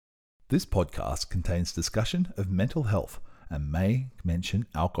This podcast contains discussion of mental health and may mention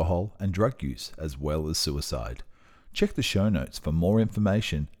alcohol and drug use as well as suicide. Check the show notes for more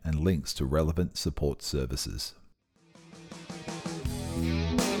information and links to relevant support services.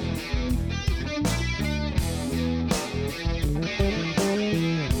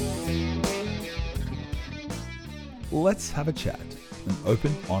 Let's have a chat, an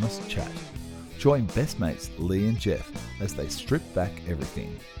open, honest chat. Join best mates Lee and Jeff as they strip back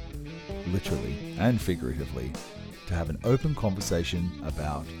everything, literally and figuratively, to have an open conversation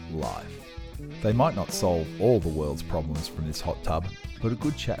about life. They might not solve all the world's problems from this hot tub, but a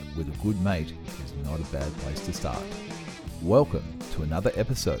good chat with a good mate is not a bad place to start. Welcome to another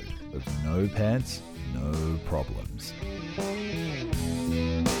episode of No Pants, No Problems.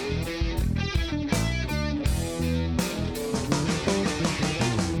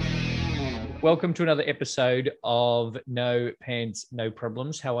 Welcome to another episode of No Pants, No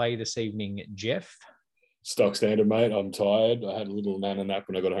Problems. How are you this evening, Jeff? Stock standard, mate. I'm tired. I had a little nana nap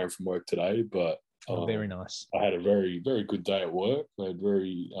when I got home from work today, but very nice. I had a very, very good day at work. I had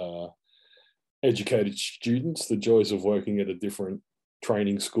very educated students, the joys of working at a different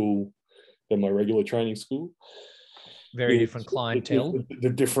training school than my regular training school. Very different clientele. The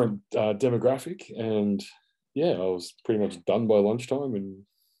different demographic. And yeah, I was pretty much done by lunchtime and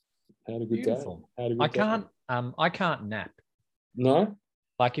had a good Beautiful. day. Had a good day. I can't nap. No?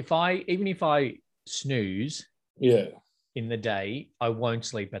 Like if I snooze in the day, I won't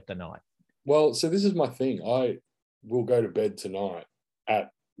sleep at the night. Well, so this is my thing. I will go to bed tonight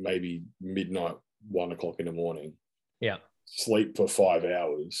at maybe midnight, 1 o'clock in the morning. Yeah. Sleep for 5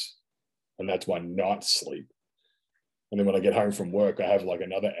 hours, and that's my night sleep. And then when I get home from work, I have like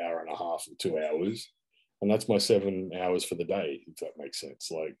another hour and a half or 2 hours, and that's my 7 hours for the day, if that makes sense.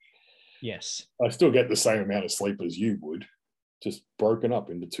 Like, yes, I still get the same amount of sleep as you would, just broken up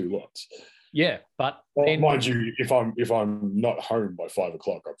into two lots. Yeah, but mind you, if I'm not home by 5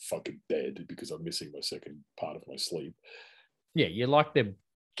 o'clock, I'm fucking dead because I'm missing my second part of my sleep. Yeah, you're like the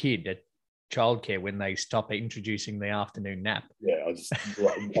kid at childcare when they stop introducing the afternoon nap. Yeah,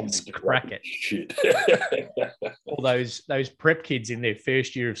 I'm just crack it. Shit. All those prep kids in their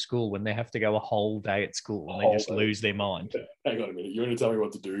first year of school when they have to go a whole day at school and they just lose their mind. Hang on a minute, you're going to tell me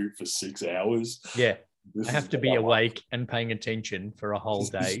what to do for 6 hours? Yeah. I have to be awake and paying attention for a whole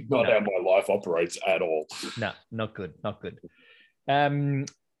day. This is not how my life operates at all. No, not good. Not good.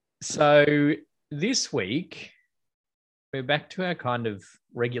 So this week, we're back to our kind of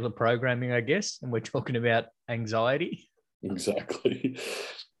regular programming, I guess, and we're talking about anxiety. Exactly.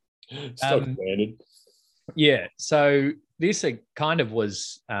 Standard. Yeah. So this kind of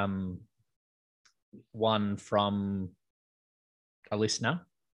was one from a listener.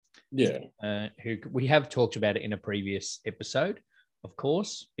 Yeah. Who we have talked about it in a previous episode, of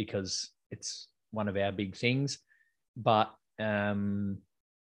course, because it's one of our big things. But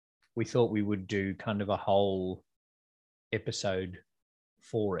we thought we would do kind of a whole episode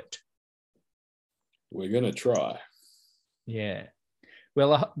for it. We're going to try. Yeah.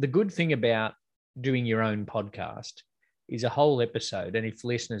 Well, the good thing about doing your own podcast is a whole episode. And if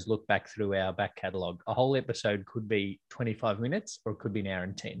listeners look back through our back catalogue, a whole episode could be 25 minutes or it could be an hour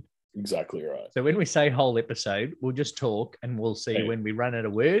and 10. Exactly right. So when we say whole episode, we'll just talk and we'll see when we run out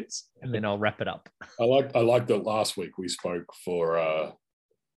of words and then I'll wrap it up. I like that last week we spoke for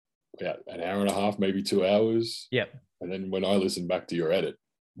about an hour and a half, maybe 2 hours. Yep. And then when I listened back to your edit,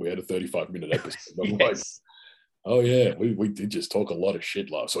 we had a 35-minute episode. I'm yes. like, oh yeah, we did just talk a lot of shit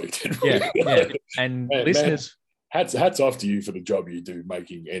last week, didn't we? Yeah. And listeners... Hats off to you for the job you do,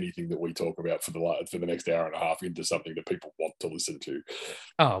 making anything that we talk about for the next hour and a half into something that people want to listen to.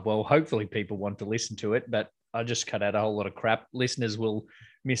 Oh, well, hopefully people want to listen to it, but I just cut out a whole lot of crap. Listeners will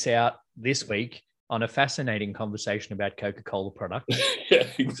miss out this week on a fascinating conversation about Coca-Cola products. Yeah,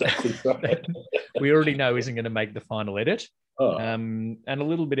 exactly right. We already know isn't going to make the final edit. Oh. And a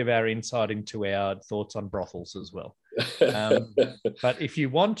little bit of our insight into our thoughts on brothels as well. But if you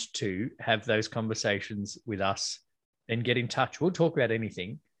want to have those conversations with us, then get in touch. We'll talk about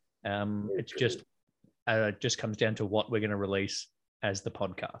anything. It's just comes down to what we're going to release as the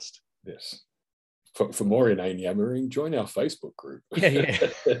podcast. Yes. For more inane yammering, join our Facebook group. Yeah.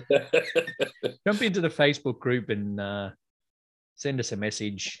 Jump into the Facebook group and send us a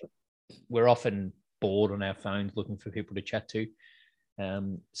message. We're often bored on our phones looking for people to chat to.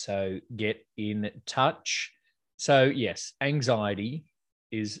 So get in touch. So yes, anxiety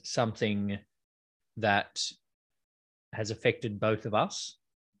is something that has affected both of us.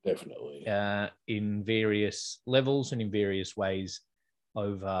 Definitely. In various levels and in various ways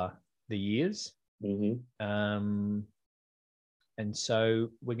over the years. Mm-hmm. And so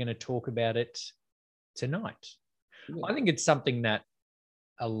we're going to talk about it tonight. Yeah. I think it's something that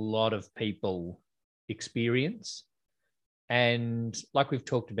a lot of people experience. And like we've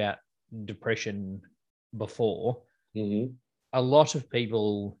talked about depression before, Mm-hmm. a lot of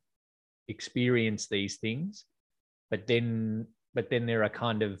people experience these things, but then there are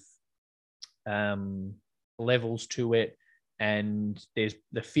kind of levels to it, and there's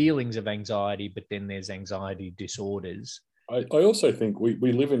the feelings of anxiety, but then there's anxiety disorders. I also think we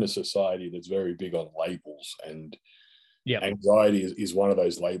live in a society that's very big on labels, and anxiety is one of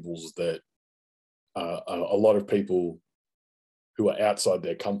those labels that a lot of people who are outside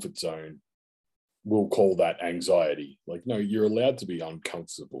their comfort zone will call that anxiety. Like, no, you're allowed to be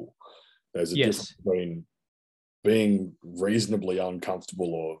uncomfortable. There's a difference between being reasonably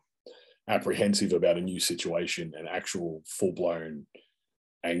uncomfortable or apprehensive about a new situation and actual full-blown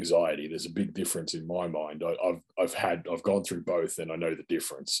anxiety. There's a big difference in my mind. I've gone through both, and I know the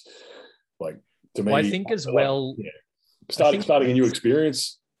difference. Like, to me, I think as well, starting a new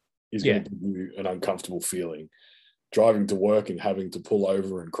experience is going to give you an uncomfortable feeling. Driving to work and having to pull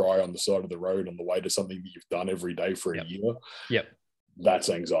over and cry on the side of the road on the way to something that you've done every day for a year. Yep. That's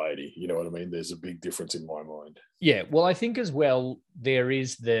anxiety. You know what I mean? There's a big difference in my mind. Yeah. Well, I think as well, there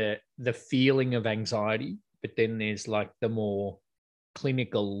is the feeling of anxiety, but then there's like the more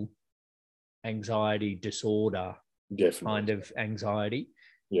clinical anxiety disorder kind of anxiety.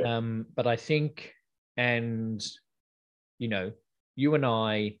 Yeah. But I think, and, you know, you and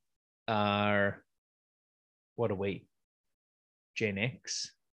I are, what are we? Gen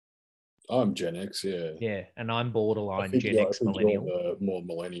X. I'm Gen X, yeah. Yeah, and I'm borderline Gen X millennial. You're the more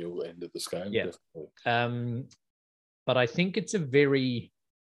millennial end of the scale. Yeah. But I think it's a very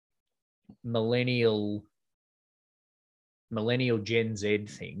millennial Gen Z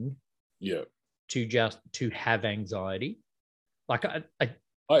thing. Yeah. To have anxiety. Like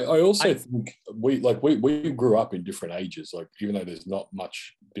I also think we grew up in different ages. Like, even though there's not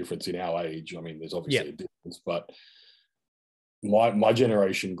much difference in our age, I mean, there's obviously a difference, but my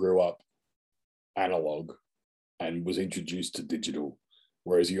generation grew up analog and was introduced to digital,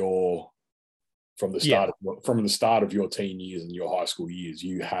 whereas you're from the start of your teen years and your high school years,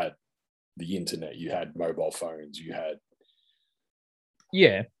 you had the internet, you had mobile phones, you had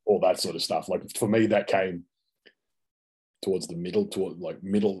all that sort of stuff. Like, for me, that came towards the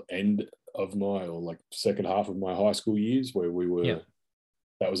middle end of my, or like second half of my high school years, where we were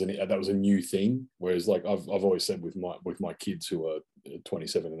that was a new thing. Whereas, like, I've always said with my kids who are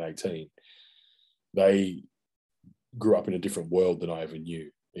 27 and 18, they grew up in a different world than I ever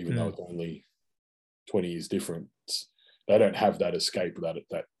knew, even though it's only 20 years different. They don't have that escape,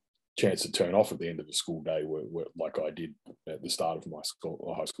 that chance to turn off at the end of the school day, where like I did at the start of my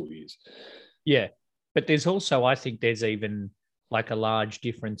high school years. Yeah. But there's also, I think there's even like a large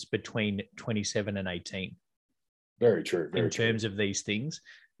difference between 27 and 18. Very true. In terms of these things,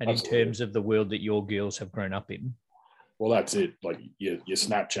 and Absolutely. In terms of the world that your girls have grown up in. Well, that's it. Like, your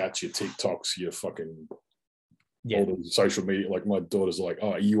Snapchats, your TikToks, your fucking all the social media. Like, my daughter's like,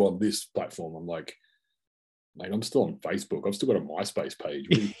 "Oh, are you on this platform?" I'm like, "Mate, I'm still on Facebook. I've still got a MySpace page.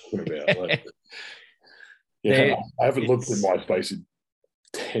 What are you talking about?" Like, I haven't looked at MySpace in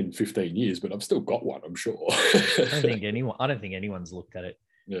 10, 15 years, but I've still got one, I'm sure. I don't think anyone's looked at it.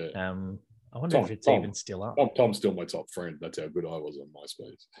 Yeah. I wonder if it's even still up. Tom's still my top friend. That's how good I was on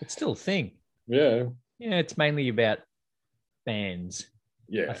MySpace. It's still a thing. Yeah. Yeah, it's mainly about bands.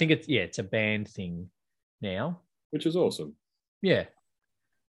 Yeah. I think it's a band thing now. Which is awesome. Yeah.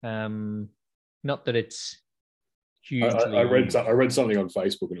 Not that it's hugely... I read something on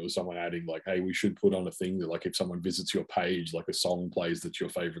Facebook, and it was someone adding, like, "Hey, we should put on a thing that, like, if someone visits your page, like, a song plays that's your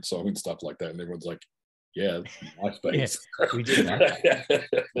favorite song and stuff like that." And everyone's like, "Yeah, MySpace." Yeah, we did that.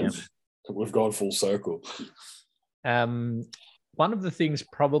 Yep. We've gone full circle. One of the things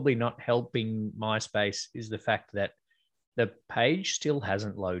probably not helping MySpace is the fact that the page still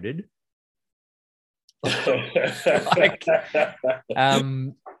hasn't loaded.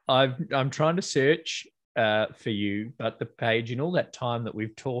 I'm trying to search for you, but the page in all that time that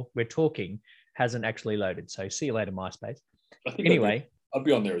we're talking hasn't actually loaded. So see you later, MySpace. Anyway, I'd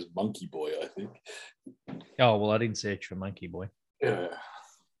be on there as Monkey Boy, I think. Oh, well, I didn't search for Monkey Boy. Yeah.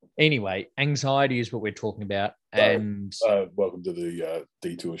 Anyway, anxiety is what we're talking about. And welcome to the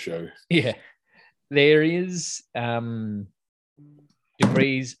Detour Show. Yeah. There is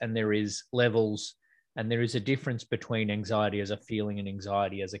degrees and there is levels, and there is a difference between anxiety as a feeling and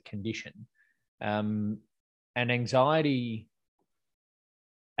anxiety as a condition. And anxiety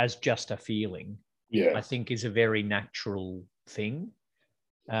as just a feeling, I think, is a very natural thing.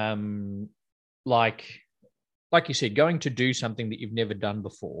 Like, like you said, going to do something that you've never done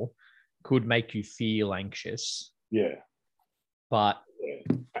before could make you feel anxious. Yeah. But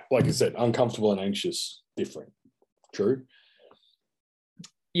like I said, uncomfortable and anxious, different. True.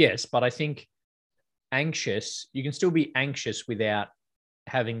 yes, but I think anxious, you can still be anxious without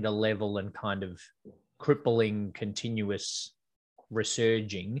having the level and kind of crippling, continuous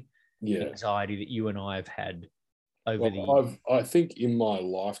resurging anxiety that you and I have had over I think in my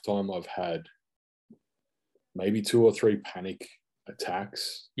lifetime I've had maybe 2 or 3 panic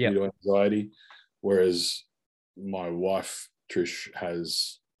attacks due to anxiety, whereas my wife Trish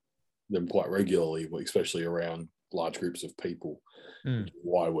has them quite regularly, especially around large groups of people.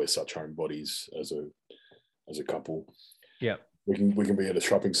 Why we're such homebodies as a couple. Yeah, we can be at a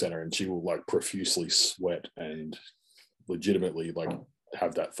shopping center and she will like profusely sweat and legitimately like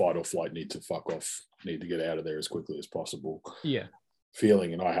have that fight or flight, need to fuck off, need to get out of there as quickly as possible. Yeah,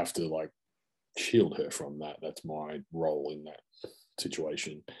 feeling, and I have to like shield her from that. That's my role in that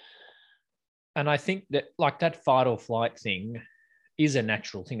situation. And I think that like that fight or flight thing is a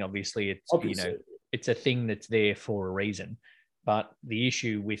natural thing. Obviously, it's it's a thing that's there for a reason. But the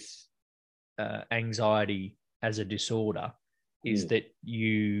issue with anxiety as a disorder is that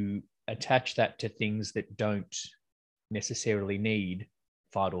you attach that to things that don't necessarily need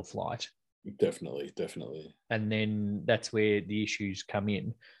fight or flight. Definitely. And then that's where the issues come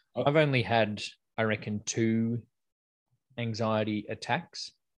in. I've only had, I reckon, 2 anxiety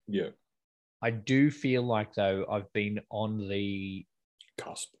attacks. Yeah. I do feel like, though, I've been on the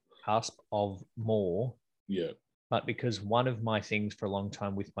cusp of more. Yeah. But because one of my things for a long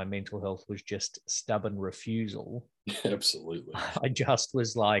time with my mental health was just stubborn refusal. Absolutely. I just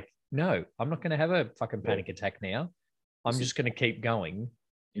was like, no, I'm not going to have a fucking panic attack now. I'm just going to keep going.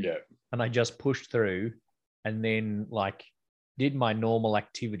 Yeah. And I just pushed through and then like did my normal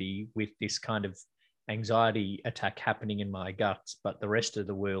activity with this kind of anxiety attack happening in my guts, but the rest of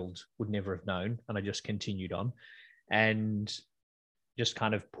the world would never have known. And I just continued on and just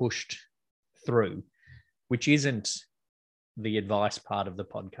kind of pushed through, which isn't the advice part of the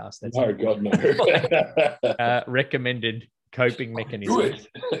podcast. That's no, God, no. Recommended coping mechanism.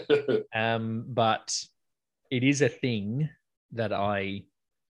 But it is a thing that I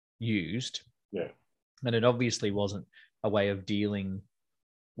used. Yeah. And it obviously wasn't a way of dealing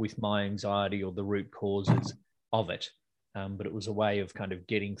with my anxiety or the root causes of it. But it was a way of kind of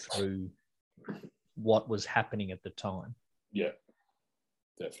getting through what was happening at the time. Yeah,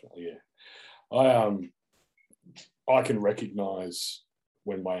 definitely. Yeah. I can recognize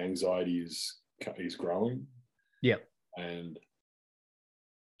when my anxiety is growing. Yeah. And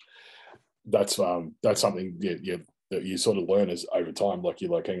that's something that you sort of learn as over time. Like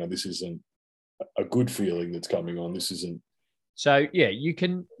you're like, hang on, this isn't a good feeling that's coming on. This isn't. So yeah, you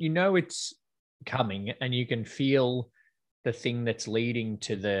it's coming and you can feel the thing that's leading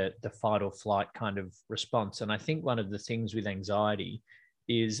to the fight or flight kind of response. And I think one of the things with anxiety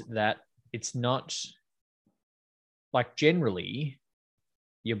is that it's not like generally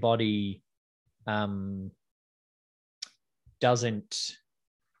your body doesn't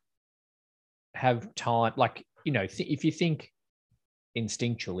have time. Like, if you think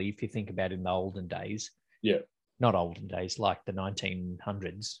instinctually, if you think about in the olden days, not olden days, like the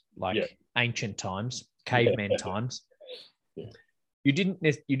 1900s, like ancient times, caveman times, you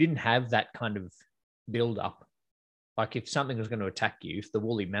didn't have that kind of build up. Like if something was going to attack you, if the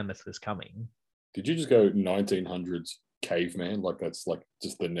woolly mammoth was coming. Did you just go 1900s caveman? Like that's like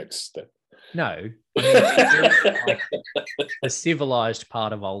just the next step. No, I mean, like the civilized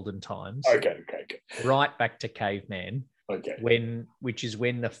part of olden times. Okay. Right back to caveman. Okay. Which is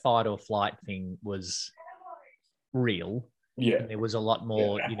when the fight or flight thing was real. Yeah. And there was a lot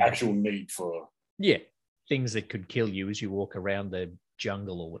more, actual need for. Yeah. Things that could kill you as you walk around the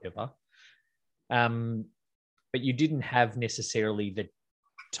jungle or whatever. But you didn't have necessarily the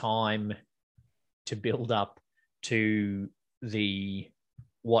time to build up to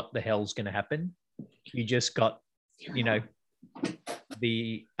what the hell's going to happen. You just got,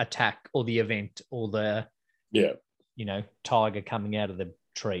 the attack or the event or the, tiger coming out of the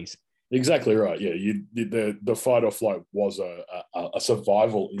trees. Exactly right. Yeah, the fight or flight was a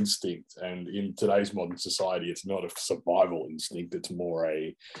survival instinct, and in today's modern society, it's not a survival instinct. It's more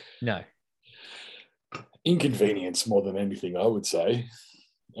a inconvenience more than anything, I would say.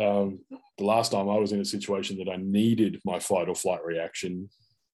 The last time I was in a situation that I needed my fight or flight reaction,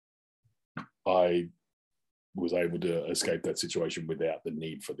 I was able to escape that situation without the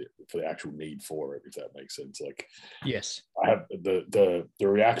need for the actual need for it, if that makes sense. Like, yes, I have the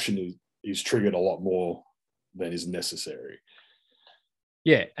reaction is triggered a lot more than is necessary.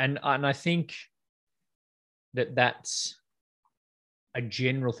 Yeah, and I think that's a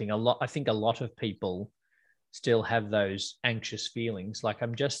general thing. I think a lot of people still have those anxious feelings. Like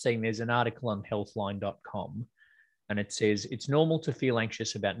I'm just seeing there's an article on healthline.com and it says it's normal to feel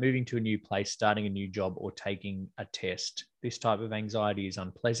anxious about moving to a new place, starting a new job, or taking a test. This type of anxiety is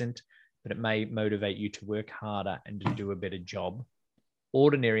unpleasant, but it may motivate you to work harder and to do a better job.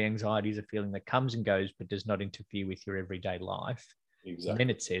 Ordinary anxiety is a feeling that comes and goes, but does not interfere with your everyday life. Exactly. And then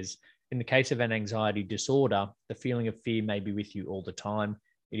it says, in the case of an anxiety disorder, the feeling of fear may be with you all the time.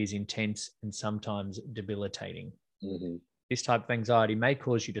 It is intense and sometimes debilitating. Mm-hmm. This type of anxiety may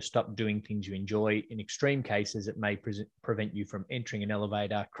cause you to stop doing things you enjoy. In extreme cases, it may prevent you from entering an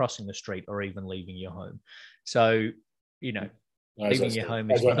elevator, crossing the street, or even leaving your home. So, you know, leaving your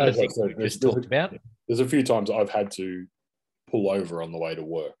home is one of the things we just talked about. There's a few times I've had to pull over on the way to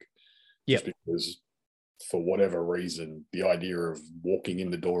work. Just because for whatever reason, the idea of walking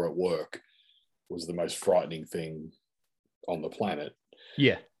in the door at work was the most frightening thing on the planet.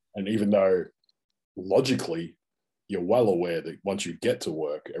 Yeah. And even though logically you're well aware that once you get to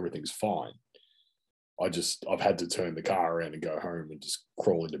work, everything's fine, I've had to turn the car around and go home and just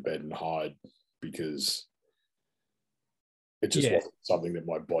crawl into bed and hide because it just wasn't something that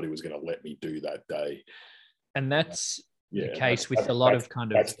my body was going to let me do that day. And that's the case with a lot of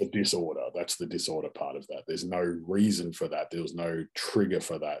kind of... That's the disorder. That's the disorder part of that. There's no reason for that. There was no trigger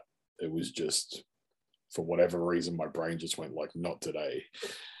for that. It was just, for whatever reason, my brain just went like, not today.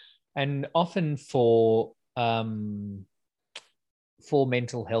 And often for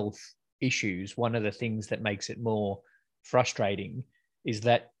mental health issues, one of the things that makes it more frustrating is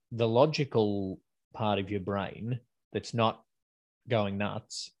that the logical part of your brain that's not going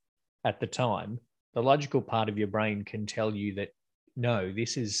nuts at the time, the logical part of your brain can tell you that, no,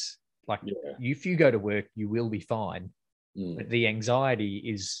 this is like, if you go to work, you will be fine. But the anxiety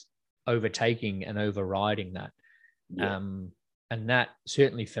is overtaking and overriding that. And that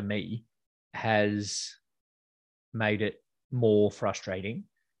certainly for me has made it more frustrating.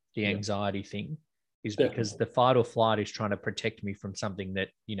 The anxiety thing is because the fight or flight is trying to protect me from something that,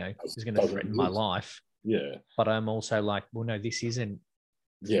 you know, is going to threaten my life. Yeah. But I'm also like, well, no, this isn't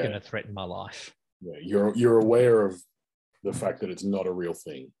going to threaten my life. Yeah. You're aware of the fact that it's not a real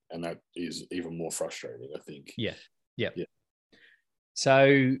thing. And that is even more frustrating, I think. Yeah.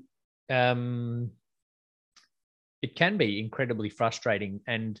 So it can be incredibly frustrating.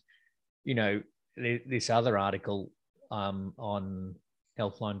 And, you know, this other article on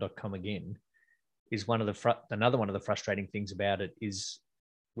healthline.com again is another one of the frustrating things about it is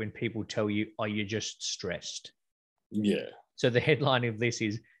when people tell you, oh, you're just stressed. Yeah. So the headline of this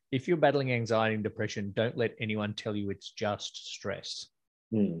is, if you're battling anxiety and depression, don't let anyone tell you it's just stress.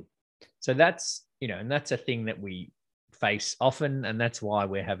 So that's, you know, and that's a thing that we face often. And that's why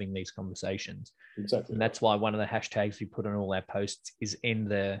we're having these conversations. Exactly. And that's why one of the hashtags we put on all our posts is end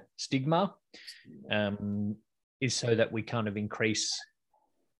the stigma, is so that we kind of increase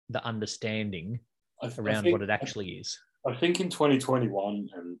the understanding around what it actually is. I think in 2021,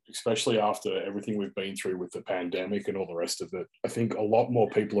 and especially after everything we've been through with the pandemic and all the rest of it, I think a lot more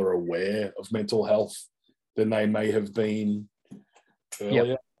people are aware of mental health than they may have been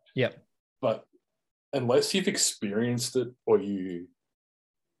earlier. Yep. But unless you've experienced it or you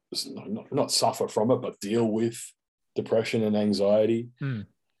not suffer from it, but deal with depression and anxiety,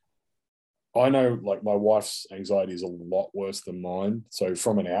 I know, like, my wife's anxiety is a lot worse than mine. So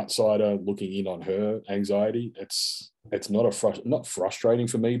from an outsider looking in on her anxiety, it's not frustrating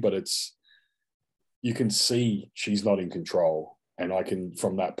for me, but you can see she's not in control. And I can,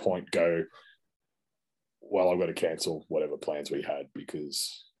 from that point, go, well, I've got to cancel whatever plans we had,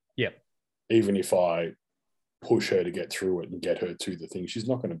 because even if I push her to get through it and get her to the thing, she's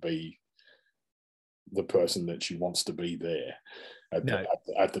not going to be the person that she wants to be there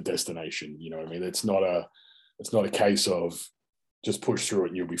at the destination. You know what I mean? It's not a case of just push through it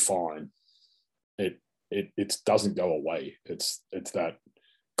and you'll be fine. It doesn't go away. It's that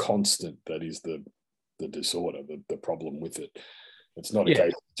constant that is the disorder, the problem with it. It's not a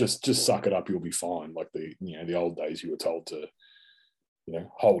case just suck it up, you'll be fine. Like the old days, you were told to,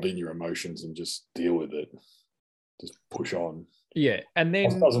 hold in your emotions and just deal with it. Just push on. Yeah. And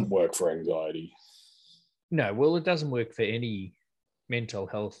then it doesn't work for anxiety. No, well, it doesn't work for any mental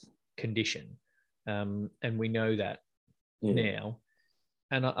health condition. And we know that now.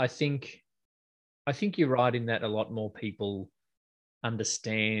 And I think you're right in that a lot more people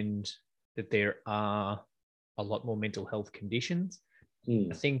understand that there are a lot more mental health conditions.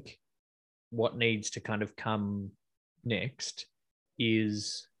 I think what needs to kind of come next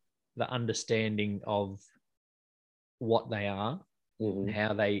is the understanding of what they are and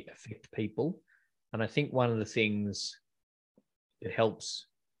how they affect people. And I think one of the things that helps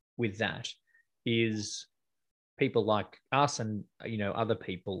with that is people like us and, other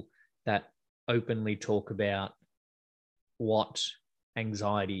people that openly talk about what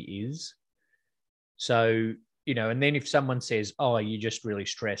anxiety is. So, and then if someone says, oh, you're just really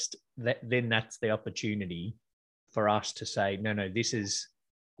stressed, then that's the opportunity for us to say, no, this is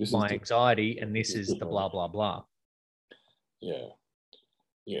my anxiety and this is the blah, blah, blah. Yeah.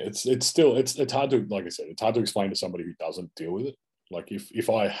 Yeah. It's still hard to, like I said, it's hard to explain to somebody who doesn't deal with it. Like if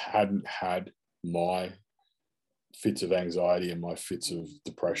I hadn't had my fits of anxiety and my fits of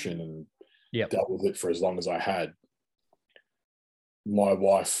depression and dealt with it for as long as I had, my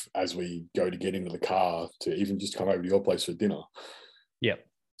wife, as we go to get into the car to even just come over to your place for dinner,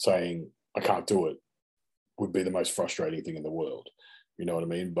 saying, I can't do it, would be the most frustrating thing in the world. You know what I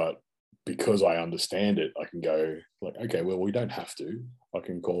mean? But because I understand it, I can go like, okay, well, we don't have to. I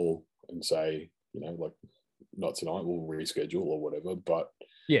can call and say, like, not tonight, we'll reschedule or whatever. But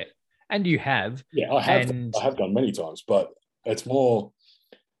yeah. And you have. Yeah, I have done many times, but it's more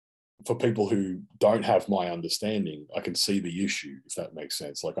for people who don't have my understanding. I can see the issue, if that makes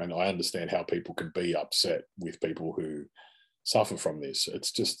sense. Like I understand how people can be upset with people who suffer from this.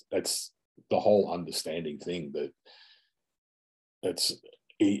 It's the whole understanding thing that it's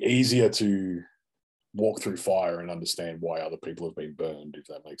easier to walk through fire and understand why other people have been burned, if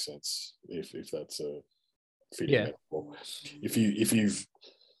that makes sense. If that's a fitting metaphor. If you've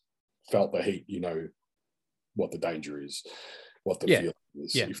felt the heat, what the danger is, what the feeling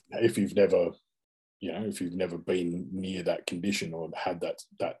is. Yeah. If you've never, if you've never been near that condition or had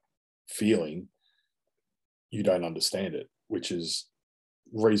that feeling, you don't understand it, which is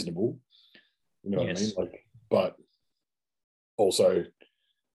reasonable. You know what I mean? Like, but also,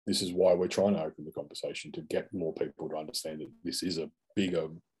 this is why we're trying to open the conversation to get more people to understand that this is a bigger,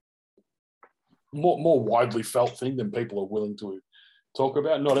 more widely felt thing than people are willing to talk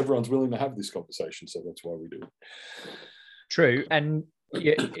about. Not everyone's willing to have this conversation, so that's why we do it. True. And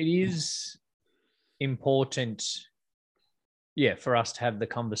it is important, for us to have the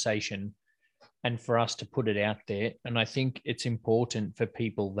conversation and for us to put it out there. And I think it's important for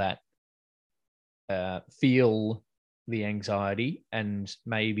people that feel the anxiety and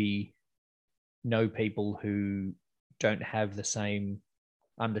maybe know people who don't have the same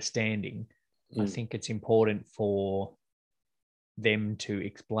understanding. I think it's important for them to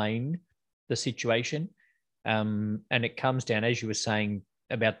explain the situation. And it comes down, as you were saying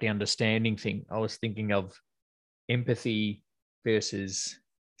about the understanding thing, I was thinking of empathy versus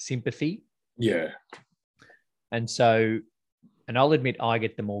sympathy. Yeah. And so, and I'll admit I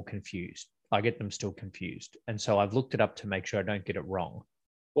get them all confused. I get them still confused. And so I've looked it up to make sure I don't get it wrong.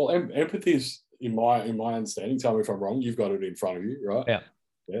 Well, empathy is, in my understanding, tell me if I'm wrong, you've got it in front of you, right?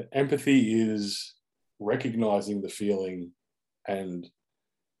 Yeah. Empathy is recognizing the feeling and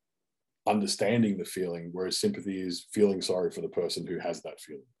understanding the feeling, whereas sympathy is feeling sorry for the person who has that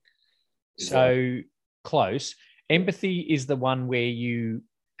feeling. Close. Empathy is the one where you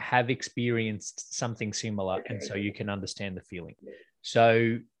have experienced something similar, and so you can understand the feeling.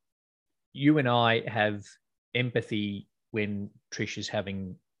 So you and I have empathy when Trish is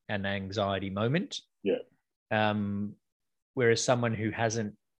having an anxiety moment. Yeah. Whereas someone who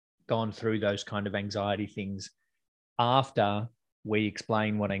hasn't gone through those kind of anxiety things, after we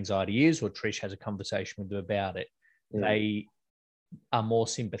explain what anxiety is, or Trish has a conversation with them about it, they are more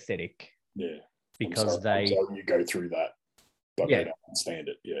sympathetic. Yeah. Because I'm sorry you go through that, but they don't understand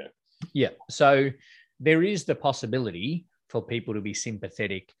it. Yeah. Yeah. So there is the possibility for people to be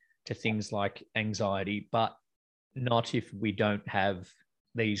sympathetic to things like anxiety, but not if we don't have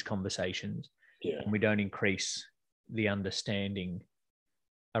these conversations and we don't increase the understanding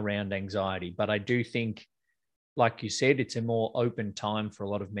around anxiety. But I do think, like you said, it's a more open time for a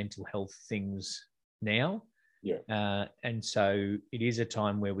lot of mental health things now. Yeah. And so it is a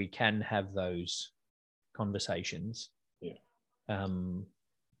time where we can have those conversations. Yeah. And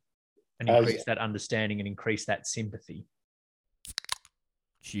increase that understanding and increase that sympathy.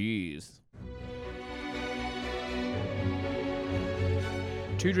 Jeez.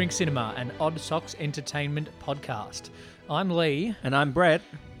 Two Drink Cinema, an Odd Socks Entertainment podcast. I'm Lee. And I'm Brett.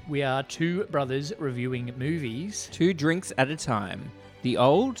 We are two brothers reviewing movies. 2 drinks at a time. The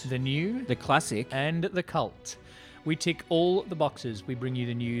old, the new, the classic, and the cult. We tick all the boxes. We bring you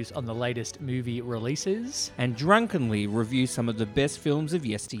the news on the latest movie releases. And drunkenly review some of the best films of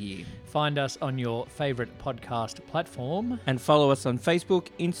yesteryear. Find us on your favourite podcast platform. And follow us on Facebook,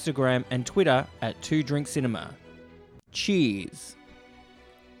 Instagram, and Twitter at 2 Drink Cinema. Cheers.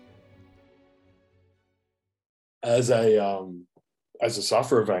 As a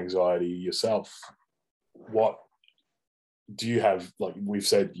sufferer of anxiety yourself, what do you have? Like we've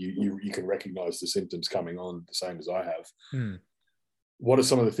said, you can recognize the symptoms coming on the same as I have. What are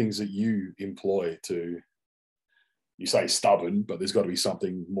some of the things that you employ to, you say stubborn, but there's got to be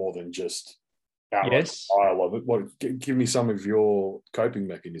something more than just outright style of it. Give me some of your coping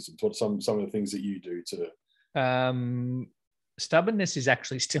mechanisms. What some of the things that you do to... Stubbornness is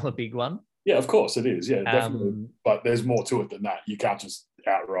actually still a big one. Yeah, of course it is. Yeah, definitely. But there's more to it than that. You can't just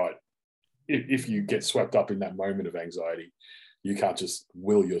outright, if you get swept up in that moment of anxiety, you can't just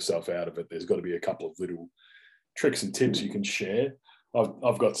will yourself out of it. There's got to be a couple of little tricks and tips you can share.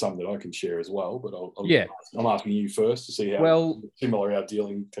 I've got some that I can share as well, but I'm asking you first to see how similar our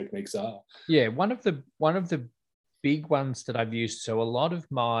dealing techniques are. Yeah, one of the big ones that I've used. So a lot of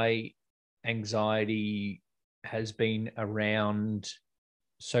my anxiety has been around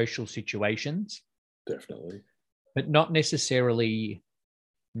social situations. Definitely. But not necessarily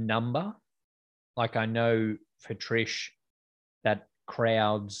number. Like I know for Trish that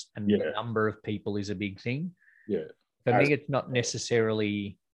crowds and the number of people is a big thing. Yeah. For me, it's not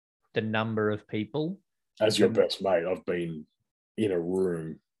necessarily the number of people. As your best mate, I've been in a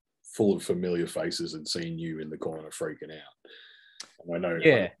room full of familiar faces and seen you in the corner freaking out. And I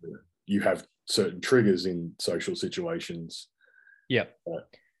know you have certain triggers in social situations. Yeah.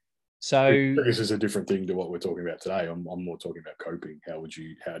 So triggers is a different thing to what we're talking about today. I'm more talking about coping. How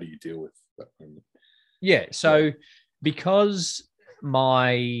do you deal with that? Yeah. So because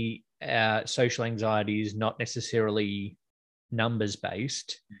my social anxiety is not necessarily numbers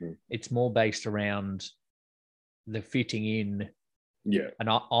based, it's more based around the fitting in. Yeah. And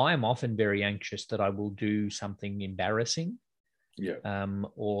I am often very anxious that I will do something embarrassing. Yeah.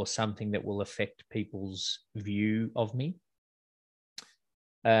 Or something that will affect people's view of me.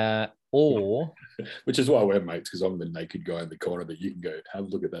 Or which is why we're mates, because I'm the naked guy in the corner that you can go have a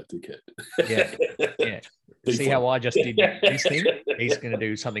look at that dickhead. Yeah. See how I just did this thing? He's going to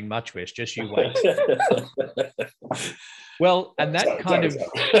do something much worse. Just you wait. Well, and that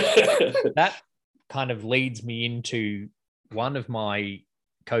kind of leads me into one of my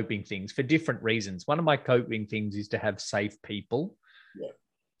coping things for different reasons. One of my coping things is to have safe people. Yeah.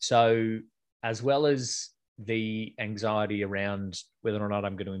 So as well as the anxiety around whether or not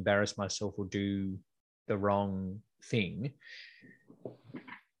I'm going to embarrass myself or do the wrong thing,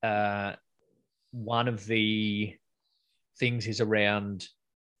 one of the things is around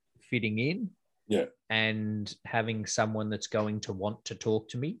fitting in and having someone that's going to want to talk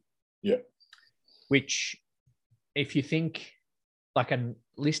to me. Yeah. Which, if you think, like, and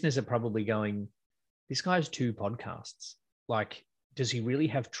listeners are probably going, this guy's 2 podcasts. Like, does he really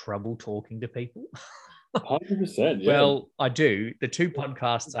have trouble talking to people? 100%. Yeah. Well, I do. The 2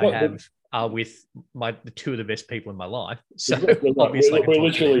 podcasts I have are with the 2 of the best people in my life. So obviously, we're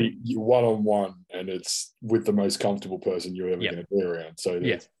literally one-on-one, and it's with the most comfortable person you're ever going to be around. So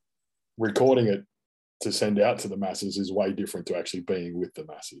recording it to send out to the masses is way different to actually being with the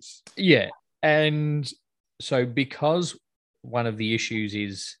masses. Yeah, and so because one of the issues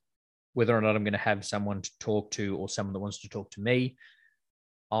is whether or not I'm going to have someone to talk to or someone that wants to talk to me,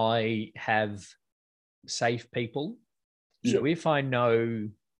 I have safe people. So if I know,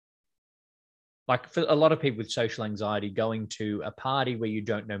 like for a lot of people with social anxiety, going to a party where you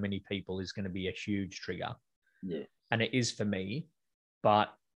don't know many people is going to be a huge trigger. Yeah. And it is for me.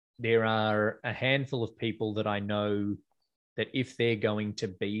 But there are a handful of people that I know that if they're going to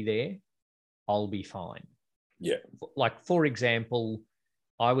be there, I'll be fine. Yeah. Like, for example,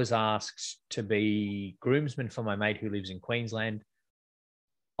 I was asked to be groomsman for my mate who lives in Queensland.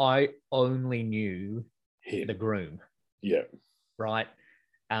 I only knew the groom. Yeah. Right.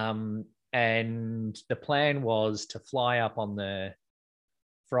 And the plan was to fly up on the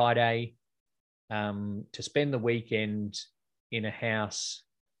Friday, to spend the weekend in a house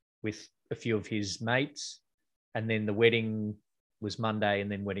with a few of his mates. And then the wedding was Monday,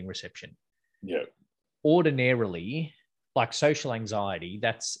 and then wedding reception. Yeah. Ordinarily, like social anxiety,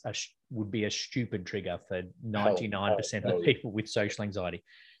 would be a stupid trigger for 99% of people with social anxiety.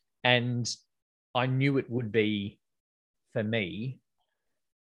 And I knew it would be for me,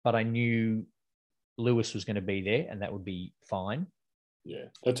 but I knew Lewis was going to be there, and that would be fine. Yeah.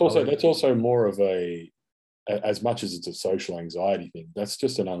 That's also more of as much as it's a social anxiety thing, that's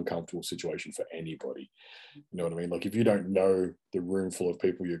just an uncomfortable situation for anybody. You know what I mean? Like, if you don't know the room full of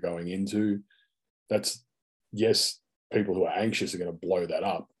people you're going into, people who are anxious are going to blow that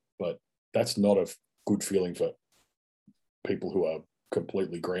up, but that's not a good feeling for people who are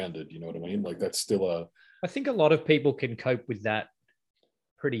completely grounded. You know what I mean? Like, that's still I think a lot of people can cope with that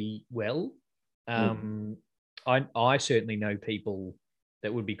pretty well. I certainly know people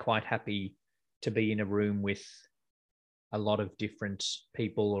that would be quite happy to be in a room with a lot of different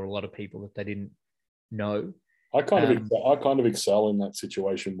people or a lot of people that they didn't know. I kind of excel in that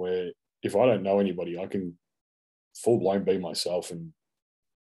situation where if I don't know anybody, I can full blown be myself and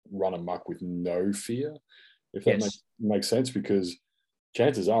run amok with no fear, if that makes sense, because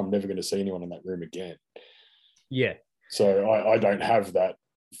chances are I'm never going to see anyone in that room again. Yeah. So I don't have that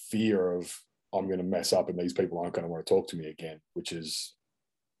fear of I'm going to mess up and these people aren't going to want to talk to me again, which is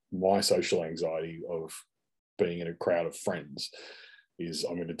my social anxiety of being in a crowd of friends, is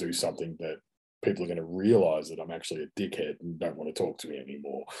I'm going to do something that people are going to realize that I'm actually a dickhead and don't want to talk to me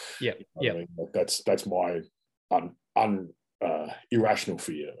anymore. Yeah. You know I mean? Like that's my irrational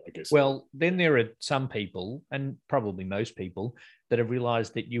fear, I guess. Well, then there are some people, and probably most people, that have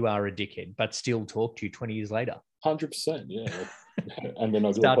realized that you are a dickhead, but still talk to you 20 years later. 100%, yeah. And then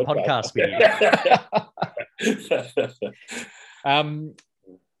I start do a podcast with you.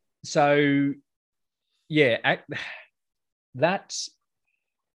 So, yeah,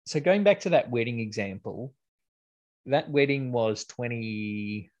 so going back to that wedding example, that wedding was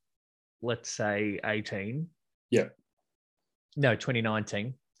 20, let's say 18. Yeah. No,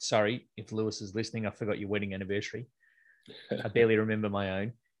 2019. Sorry, if Lewis is listening, I forgot your wedding anniversary. I barely remember my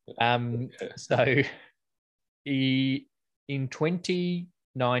own. So in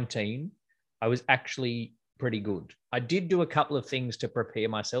 2019, I was actually pretty good. I did do a couple of things to prepare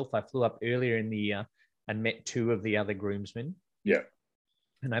myself. I flew up earlier in the year and met two of the other groomsmen. Yeah.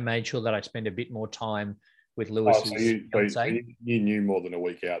 And I made sure that I spent a bit more time with Lewis's fiancée. You knew more than a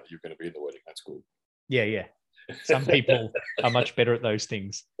week out that you were going to be in the wedding. That's cool. Yeah, yeah. Some people are much better at those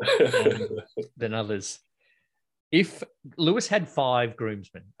things than others. If Lewis had 5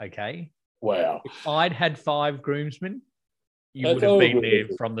 groomsmen, okay? Wow. If I'd had 5 groomsmen, you would have been there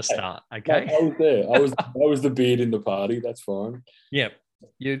from the start, okay? I was there. I was the beard in the party. That's fine. Yeah.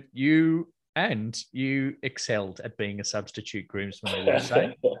 You excelled at being a substitute groomsman, I would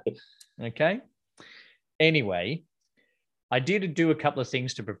say. Okay. Anyway, I did do a couple of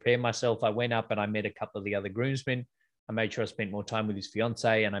things to prepare myself. I went up and I met a couple of the other groomsmen. I made sure I spent more time with his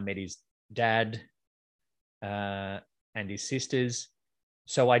fiance, and I met his dad and his sisters.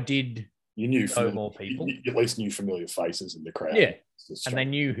 So I did know more people. You at least knew familiar faces in the crowd. Yeah. And they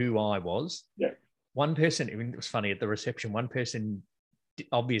knew who I was. Yeah. One person, it was funny at the reception, one person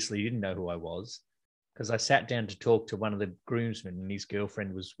obviously didn't know who I was, because I sat down to talk to one of the groomsmen and his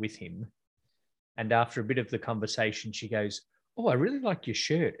girlfriend was with him. And after a bit of the conversation, she goes, "Oh, I really like your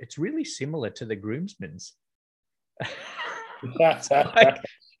shirt. It's really similar to the groomsmen's."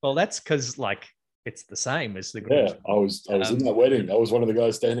 Well, that's because it's the same as the groomsmen. Yeah, I was in that wedding. I was one of the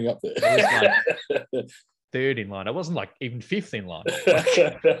guys standing up there. I was third in line. I wasn't even fifth in line.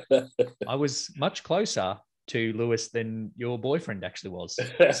 I was much closer to Lewis than your boyfriend actually was.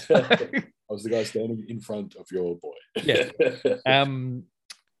 I was the guy standing in front of your boy. Yeah.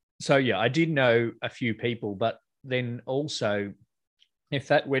 So yeah, I did know a few people, but then also, if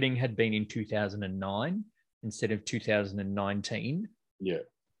that wedding had been in 2009 instead of 2019, yeah,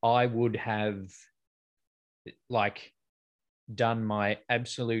 I would have done my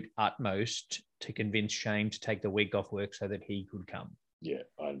absolute utmost to convince Shane to take the week off work so that he could come. Yeah,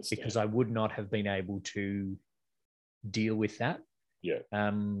 I understand. Because I would not have been able to deal with that. Yeah.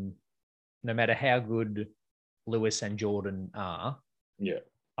 No matter how good Lewis and Jordan are, yeah,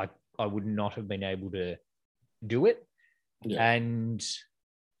 I would not have been able to do it. Yeah. And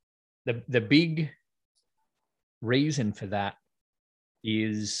the big reason for that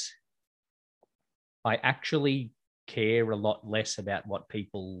is I actually care a lot less about what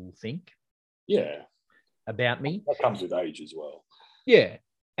people think. Yeah. About me. That comes with age as well. Yeah.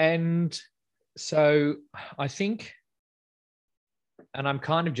 And so I think, and I'm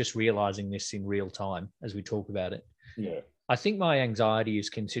kind of just realizing this in real time as we talk about it. Yeah. I think my anxiety is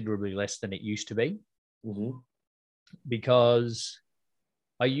considerably less than it used to be. Mm-hmm. Because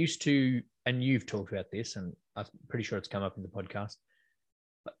I used to, and you've talked about this, and I'm pretty sure it's come up in the podcast.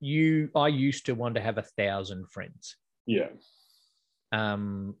 I used to want to have 1,000 friends. Yeah.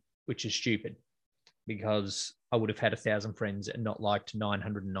 Which is stupid, because I would have had 1,000 friends and not liked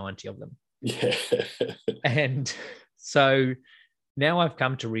 990 of them. Yeah. And so now I've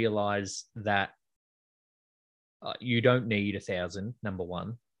come to realize that you don't need 1,000, number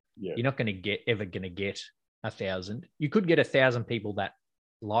one. Yeah. You're not ever going to get 1,000. You could get 1,000 people that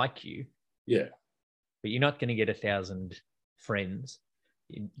like you. Yeah. But you're not going to get 1,000 friends.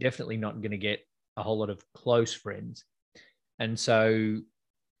 You're definitely not going to get a whole lot of close friends. And so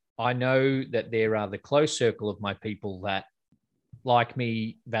I know that there are the close circle of my people that like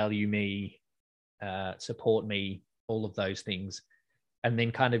me, value me, support me, all of those things. And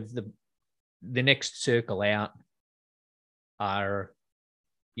then kind of the next circle out are,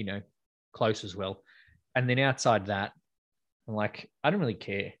 you know, close as well. And then outside that, I'm like, I don't really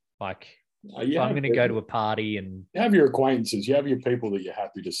care. Like, if I'm going to go to a party and you have your acquaintances, you have your people that you're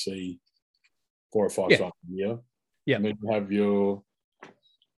happy to see 4 or 5 times a year. Yeah. And then you have your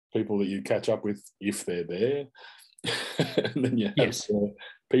people that you catch up with if they're there. And then you have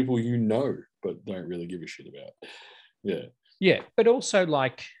people you know but don't really give a shit about. Yeah. Yeah. But also,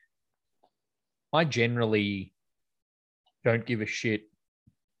 like, I generally don't give a shit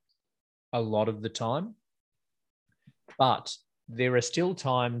a lot of the time. But there are still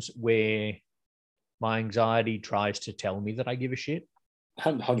times where my anxiety tries to tell me that I give a shit.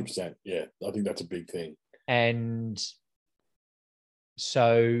 100%. Yeah. I think that's a big thing. And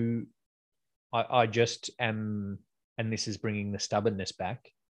so I just am, and this is bringing the stubbornness back,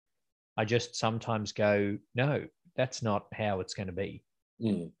 I just sometimes go, no, that's not how it's going to be.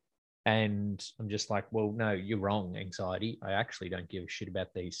 Mm. And I'm just like, well, no, you're wrong, anxiety. I actually don't give a shit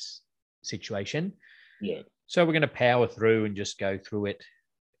about this situation. Yeah. So we're going to power through and just go through it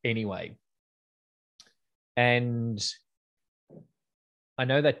anyway. And I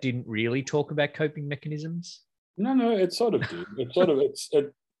know that didn't really talk about coping mechanisms. No, it sort of did.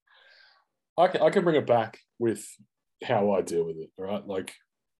 I can bring it back with how I deal with it, right? Like,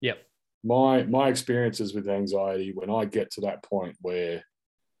 yep. My experiences with anxiety, when I get to that point where,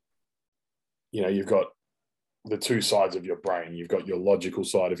 you know, you've got the two sides of your brain. You've got your logical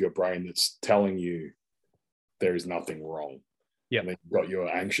side of your brain that's telling you there is nothing wrong. Yeah. And then you've got your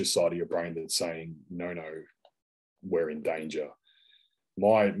anxious side of your brain that's saying, no, we're in danger.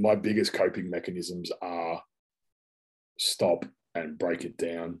 My biggest coping mechanisms are stop and break it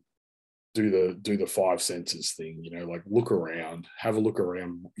down. Do the 5 senses thing, you know, like look around, have a look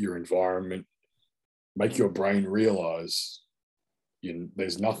around your environment, make your brain realize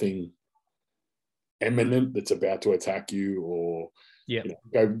there's nothing imminent that's about to attack you, or yeah, you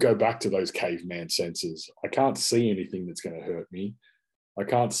know, go back to those caveman senses. I can't see anything that's going to hurt me. I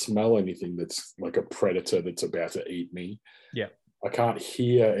can't smell anything that's like a predator that's about to eat me. Yeah. I can't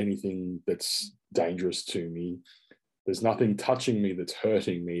hear anything that's dangerous to me. There's nothing touching me that's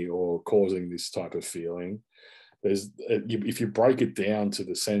hurting me or causing this type of feeling. If you break it down to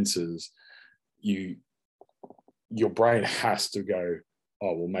the senses, your brain has to go,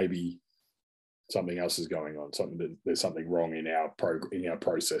 oh, well, maybe something else is going on. There's something wrong in our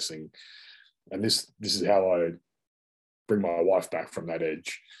processing. And this is how I bring my wife back from that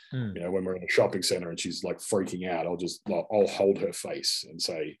edge. You know, when we're in a shopping center and she's like freaking out, I'll hold her face and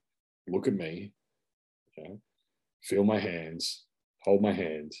say, look at me, you know, feel my hands, hold my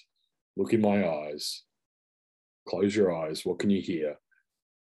hands, look in my eyes, close your eyes. What can you hear?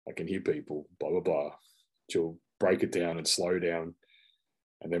 I can hear people, blah, blah, blah. She'll break it down and slow down.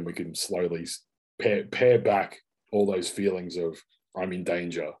 And then we can slowly pare back all those feelings of I'm in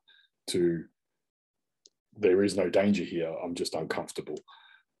danger to there is no danger here. I'm just uncomfortable.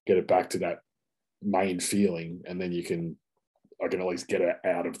 Get it back to that main feeling. And then I can at least get her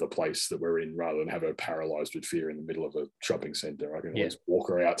out of the place that we're in rather than have her paralyzed with fear in the middle of a shopping center. I can at least walk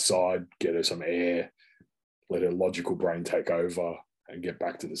her outside, get her some air, let her logical brain take over and get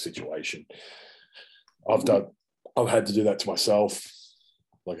back to the situation. I've had to do that to myself.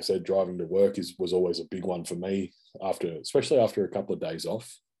 Like I said, driving to work was always a big one for me, especially after a couple of days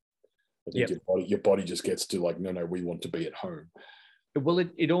off. I think your body just gets to like, no, we want to be at home. Well,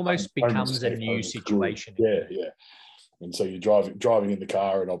 it almost becomes a new situation. Yeah. And so you're driving in the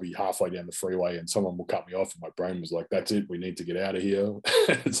car and I'll be halfway down the freeway and someone will cut me off and my brain was like, that's it, we need to get out of here.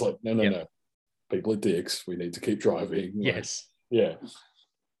 It's like, no. People are dicks. We need to keep driving. Yes. Yeah.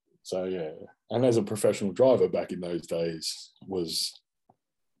 So, yeah. And as a professional driver back in those days, was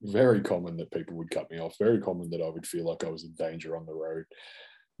very common that people would cut me off. Very common that I would feel like I was in danger on the road.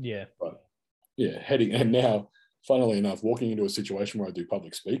 Yeah. But, yeah, and now, funnily enough, walking into a situation where I do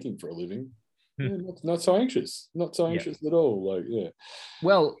public speaking for a living, not so anxious. Not so anxious at all. Like, yeah.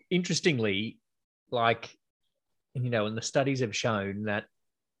 Well, interestingly, like, you know, and the studies have shown that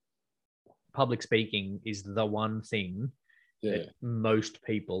public speaking is the one thing that most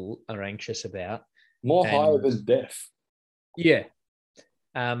people are anxious about. Higher than death. Yeah.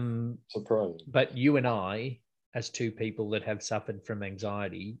 Surprising. But you and I, as two people that have suffered from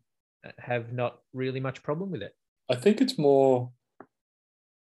anxiety, have not really much problem with it. I think it's more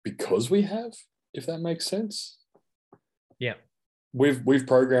because we have, if that makes sense. Yeah. We've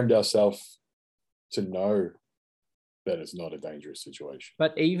programmed ourselves to know that it's not a dangerous situation.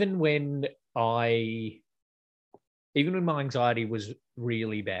 But even when my anxiety was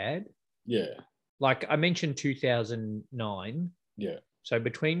really bad. Yeah. Like I mentioned 2009. Yeah. So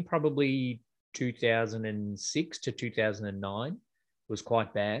between probably 2006 to 2009 was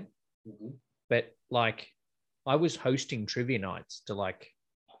quite bad. But like I was hosting trivia nights to like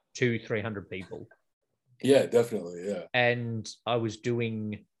 200-300 people. Yeah, definitely. Yeah. And I was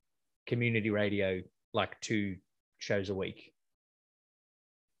doing community radio like 2 shows a week.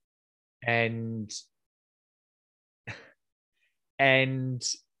 And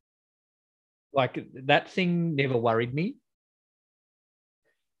like that thing never worried me.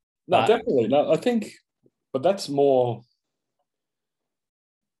 No, definitely. No, I think, but that's more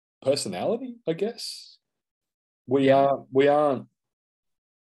personality, I guess.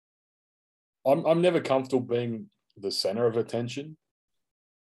 I'm never comfortable being the center of attention,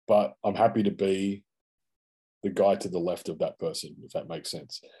 but I'm happy to be the guy to the left of that person, if that makes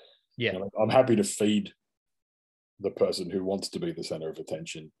sense. Yeah. You know, I'm happy to feed the person who wants to be the center of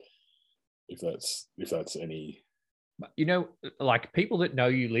attention, if that's any. You know, like people that know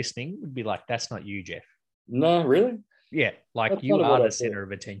you listening would be like, that's not you, Jeff. No, really? Yeah, like That's you kind of are what I the center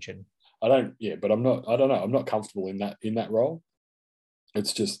of attention. I don't know. I'm not comfortable in that role.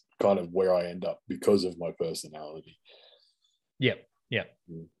 It's just kind of where I end up because of my personality. Yeah.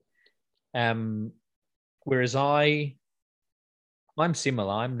 Whereas I'm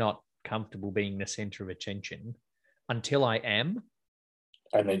similar. I'm not comfortable being the center of attention until I am.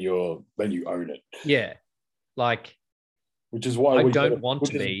 And then you own it. Yeah. Like, which is why I don't want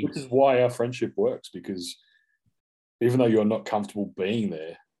to be. Which is why our friendship works, because even though you're not comfortable being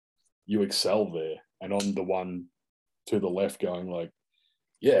there, you excel there. And I'm the one to the left going like,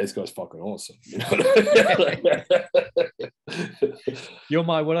 yeah, this guy's fucking awesome. You know? You're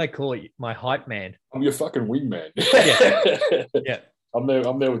my, what I call it, my hype man. I'm your fucking wingman. Yeah. I'm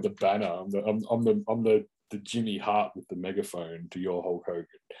there with the banner. I'm the Jimmy Hart with the megaphone to your Hulk Hogan.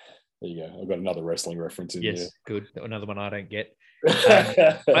 There you go. I've got another wrestling reference in there. Yes, good. Another one I don't get.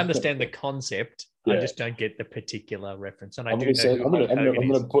 I understand the concept. Yeah. I just don't get the particular reference. And I'm going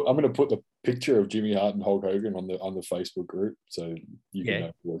to put the picture of Jimmy Hart and Hulk Hogan on the Facebook group, so you can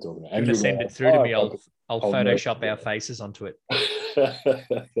know who we're talking about. And you send it through to me. I'll Photoshop our faces onto it.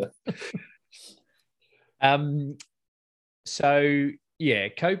 So yeah,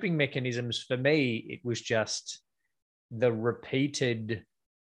 coping mechanisms for me, it was just the repeated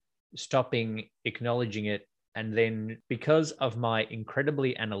stopping, acknowledging it, and then because of my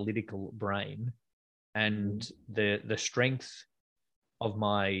incredibly analytical brain and the strength of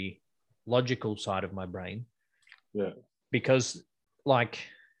my logical side of my brain, because like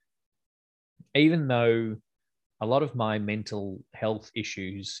even though a lot of my mental health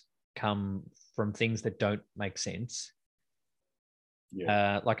issues come from things that don't make sense,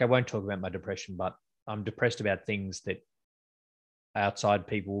 like I won't talk about my depression, but I'm depressed about things that outside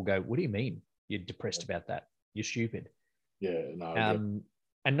people will go, what do you mean you're depressed about that? You're stupid. Yeah, no.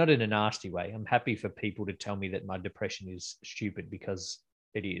 And not in a nasty way. I'm happy for people to tell me that my depression is stupid, because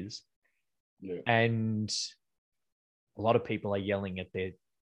it is. Yeah. And a lot of people are yelling at their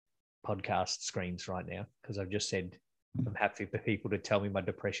podcast screens right now because I've just said I'm happy for people to tell me my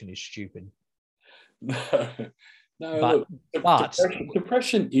depression is stupid. No, but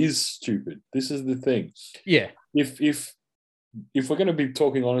depression is stupid. This is the thing. Yeah. If we're going to be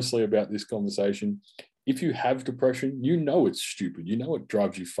talking honestly about this conversation, if you have depression, you know it's stupid. You know it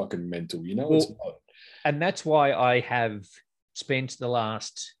drives you fucking mental. You know it's not. And that's why I have spent the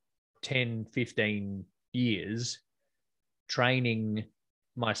last 10, 15 years training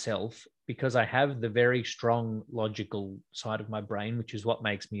myself, because I have the very strong logical side of my brain, which is what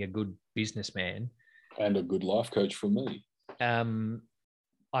makes me a good businessman. And a good life coach for me. I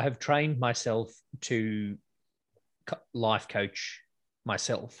have trained myself to life coach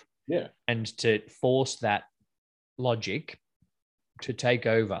myself. Yeah. And to force that logic to take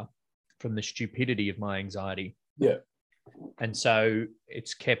over from the stupidity of my anxiety. Yeah. And so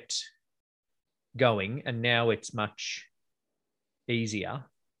it's kept going, and now it's much easier.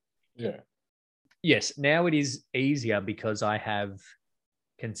 Yeah. Yes, now it is easier because I have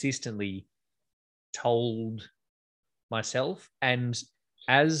consistently told myself, and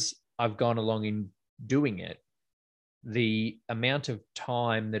as I've gone along in doing it, the amount of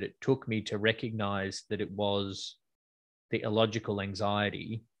time that it took me to recognize that it was the illogical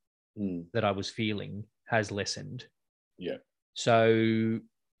anxiety that I was feeling has lessened. Yeah. So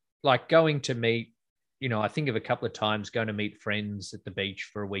like going to meet, I think of a couple of times going to meet friends at the beach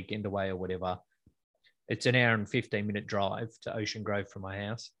for a weekend away or whatever. It's an hour and 15-minute drive to Ocean Grove from my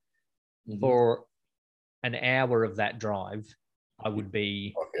house. Mm-hmm. For an hour of that drive, I would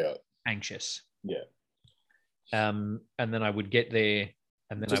be anxious. Yeah. And then I would get there,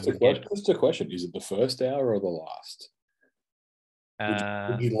 and then just a question: is it the first hour or the last?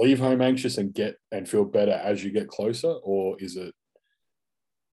 Would you leave home anxious and feel better as you get closer, or is it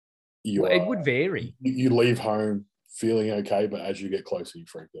it would vary. You leave home feeling okay, but as you get closer, you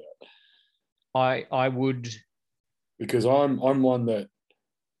freak out? I would, because I'm one that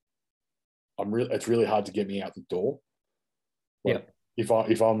it's really hard to get me out the door. Like, if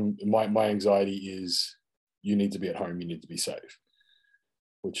I'm my anxiety is you need to be at home, you need to be safe,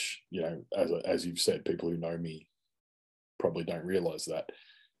 which, you know, as you've said, people who know me probably don't realize that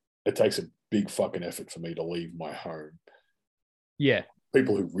it takes a big fucking effort for me to leave my home. Yeah.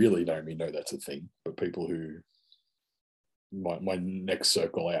 People who really know me know that's a thing, but people who my next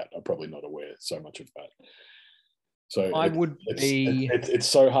circle out are probably not aware so much of that. So it's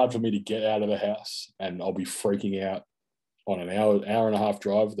so hard for me to get out of the house, and I'll be freaking out on an hour and a half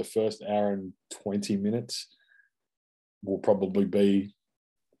drive. The first hour and 20 minutes will probably be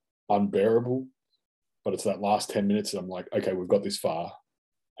unbearable, but it's that last 10 minutes that I'm like, okay, we've got this far,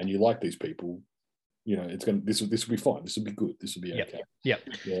 and you like these people, you know, this will be fine. This will be good. This will be okay. Yeah.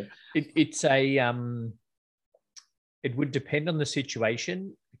 It would depend on the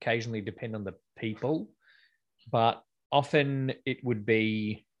situation, occasionally depend on the people, but often it would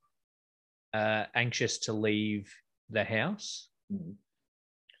be anxious to leave the house. Mm-hmm.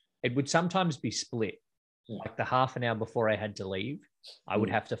 It would sometimes be split. Yeah. Like the half an hour before I had to leave, I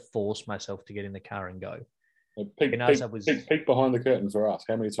would have to force myself to get in the car and go. Peek behind the curtain for us.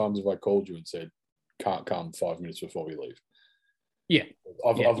 How many times have I called you and said, can't come 5 minutes before we leave? Yeah.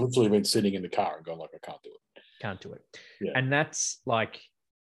 I've literally been sitting in the car and gone like, I can't do it. Can't do it. Yeah. And that's like,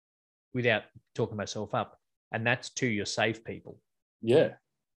 without talking myself up, and that's to your safe people. Yeah.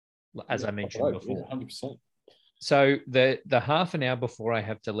 As I mentioned before. Yeah, 100%. So the half an hour before I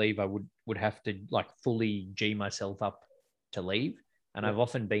have to leave, I would have to like fully G myself up to leave. And I've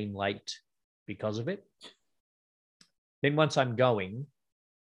often been late because of it. Then once I'm going,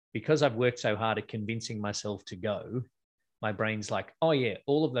 because I've worked so hard at convincing myself to go, my brain's like, oh yeah,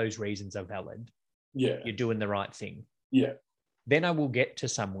 all of those reasons are valid. Yeah. You're doing the right thing. Yeah. Then I will get to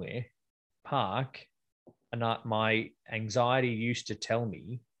somewhere, park, and my anxiety used to tell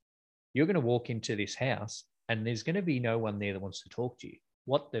me, you're going to walk into this house and there's going to be no one there that wants to talk to you.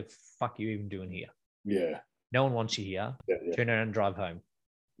 What the fuck are you even doing here? Yeah. No one wants you here. Yeah. Turn around and drive home.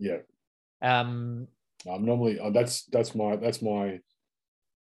 Yeah. I'm normally that's my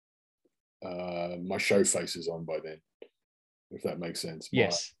my show face is on by then, if that makes sense.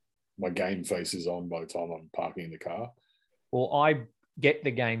 Yes. My game face is on by the time I'm parking in the car. Well, I get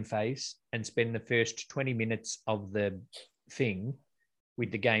the game face and spend the first 20 minutes of the thing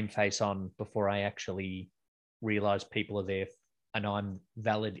with the game face on before I actually realize people are there and I'm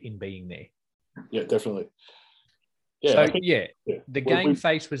valid in being there. Yeah, definitely. Yeah. So the game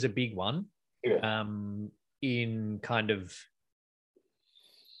face was a big one. Yeah. In kind of,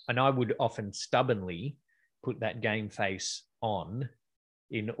 and I would often stubbornly put that game face on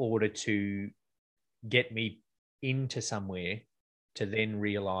in order to get me into somewhere to then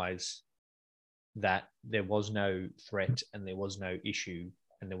realize that there was no threat and there was no issue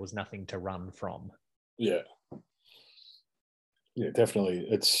and there was nothing to run from. Yeah. Yeah, definitely.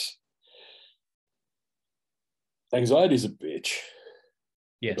 Anxiety is a bitch.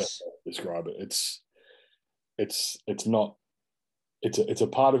 Yes. Describe it. It's not, it's a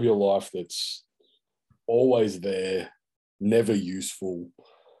part of your life that's always there, never useful,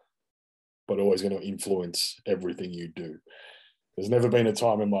 but always going to influence everything you do. There's never been a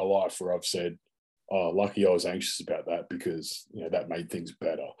time in my life where I've said, oh, lucky I was anxious about that because, you know, that made things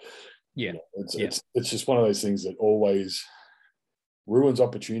better. Yeah. You know, it's just one of those things that always ruins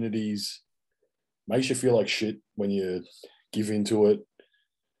opportunities, makes you feel like shit when you give into it,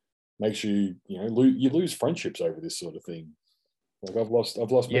 makes you, you know, you lose friendships over this sort of thing. Like I've lost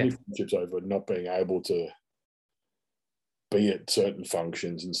many friendships over not being able to be at certain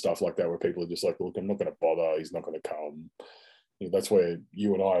functions and stuff like that, where people are just like, look, I'm not going to bother. He's not going to come. You know, that's where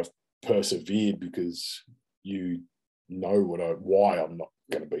you and I have persevered, because you know why I'm not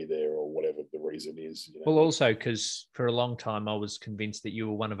going to be there, or whatever the reason is. You know? Well, also because for a long time I was convinced that you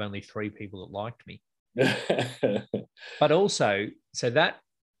were one of only 3 people that liked me. But also, so that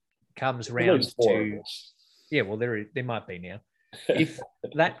comes round to, yeah, well, there might be now. If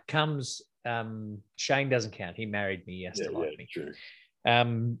that comes, Shane doesn't count. He married me. He has to like me. True.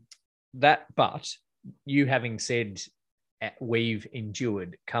 But you having said we've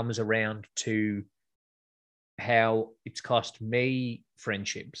endured comes around to how it's cost me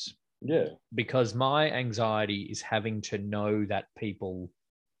friendships. Yeah. Because my anxiety is having to know that people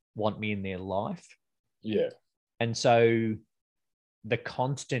want me in their life. Yeah. And so the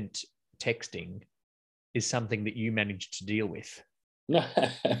constant texting is something that you manage to deal with.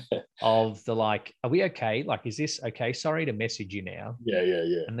 of the like, are we okay? Like, is this okay? Sorry to message you now. Yeah.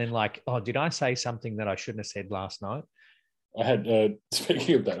 And then like, oh, did I say something that I shouldn't have said last night? I had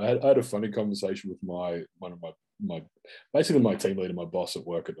speaking of that, I had a funny conversation with one of my basically my team leader, my boss at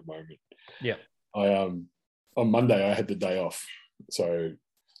work at the moment. Yeah. I on Monday I had the day off, so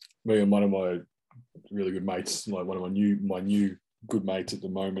me and one of my really good mates, like one of my new good mates at the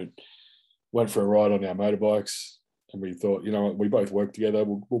moment, went for a ride on our motorbikes, and we thought, you know what, we both work together.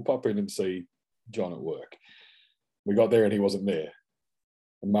 We'll pop in and see John at work. We got there and he wasn't there,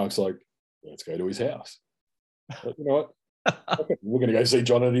 and Mark's like, let's go to his house. But you know what? Okay, we're going to go see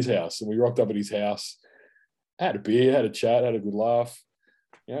John at his house. And we rocked up at his house, had a beer, had a chat, had a good laugh,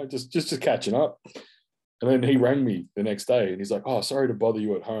 you know, just catching up. And then he rang me the next day and he's like, oh, sorry to bother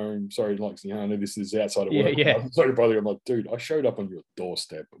you at home. Sorry, like, you know, this is outside of work. Yeah. I'm sorry to bother you. I'm like, dude, I showed up on your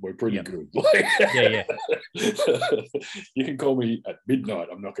doorstep. We're pretty good. Yeah. You can call me at midnight.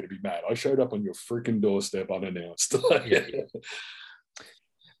 I'm not going to be mad. I showed up on your freaking doorstep unannounced. Yeah.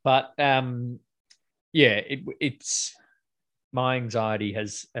 But it's my anxiety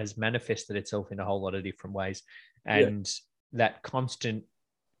has manifested itself in a whole lot of different ways, and that constant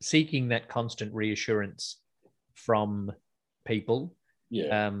seeking that constant reassurance from people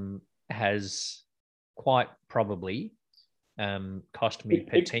has quite probably cost me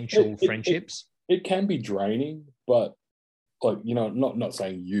potential friendships. It can be draining, but like, you know, not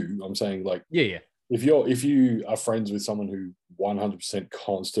saying you, I'm saying like, if you are friends with someone who 100%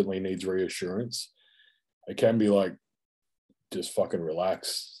 constantly needs reassurance, it can be like, just fucking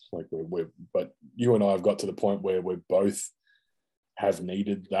relax. Like but you and I have got to the point where we both have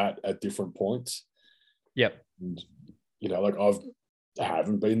needed that at different points. Yep. And, you know, like I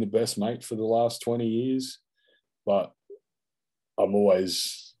haven't been the best mate for the last 20 years, but I'm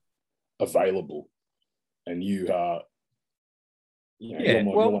always available. And you are, you know,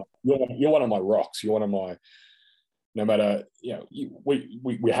 you're one of my rocks. You're one of my, no matter, you know,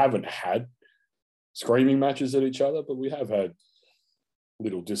 we haven't had screaming matches at each other, but we have had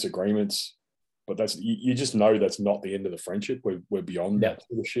little disagreements. But that's, you just know that's not the end of the friendship. We're beyond that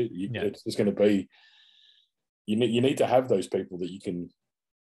sort of shit. It's just going to be, you need to have those people that you can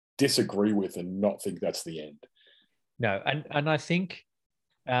disagree with and not think that's the end. No, and I think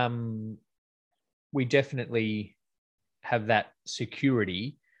we definitely have that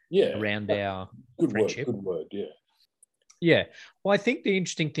security around our friendship. Good word, yeah. Yeah. Well, I think the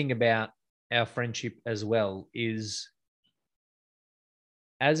interesting thing about our friendship as well is,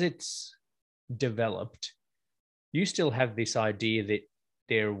 as it's developed, you still have this idea that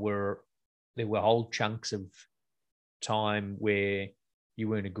there were whole chunks of time where you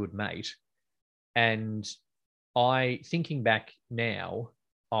weren't a good mate. And thinking back now,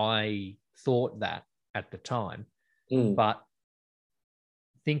 I thought that at the time, but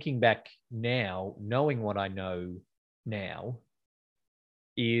thinking back now, knowing what I know now,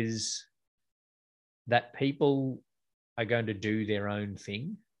 is that people are going to do their own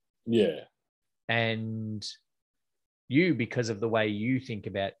thing. Yeah. And you, because of the way you think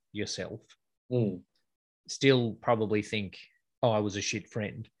about yourself, still probably think, oh, I was a shit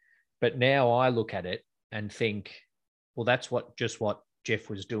friend. But now I look at it and think, well, that's what Jeff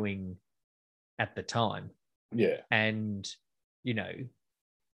was doing at the time. Yeah. And, you know,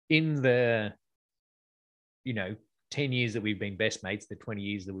 in the, 10 years that we've been best mates, the 20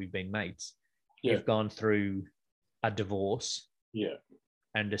 years that we've been mates, you've gone through a divorce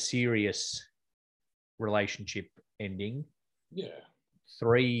and a serious relationship ending,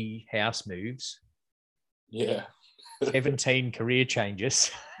 3 house moves, 17 career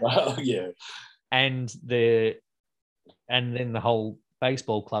changes, and then the whole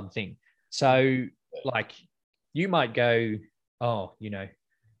baseball club thing. So like, you might go, oh, you know,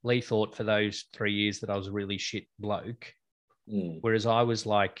 Lee thought for those 3 years that I was a really shit bloke, whereas I was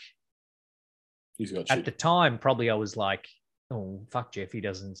like, at the time, probably I was like, oh, fuck Jeff,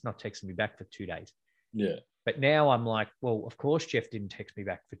 he's not texting me back for 2 days. Yeah. But now I'm like, well, of course Jeff didn't text me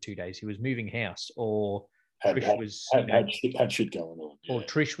back for 2 days. He was moving house, or Trish was had shit going on. Yeah. Or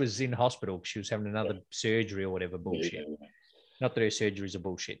Trish was in hospital because she was having another surgery or whatever bullshit. Yeah. Not that her surgeries are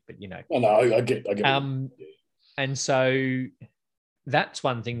bullshit, but you know. No, I get. And so that's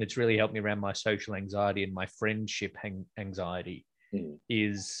one thing that's really helped me around my social anxiety and my friendship anxiety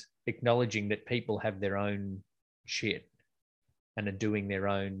is acknowledging that people have their own shit and are doing their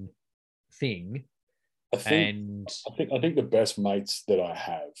own thing. I think the best mates that I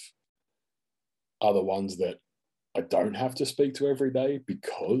have are the ones that I don't have to speak to every day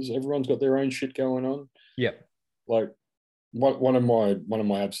because everyone's got their own shit going on. Yeah. Like one of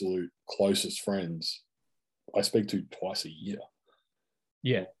my absolute closest friends, I speak to twice a year.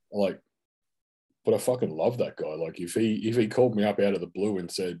 Yeah. Like, but I fucking love that guy. Like, if he called me up out of the blue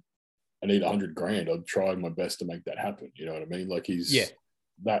and said, I need $100,000, I'd try my best to make that happen. You know what I mean? Like, he's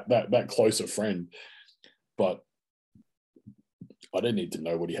that closer friend. But I don't need to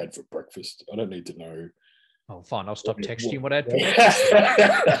know what he had for breakfast. I don't need to know. Oh, fine. I'll stop texting you what I had for breakfast.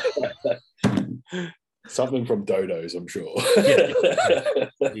 Something from Dodo's, I'm sure.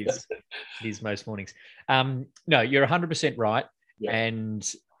 It is most mornings. No, you're 100% right. Yeah.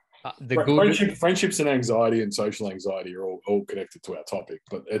 And friendships and anxiety and social anxiety are all connected to our topic,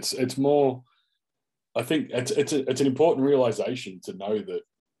 but it's more. I think it's an important realization to know that,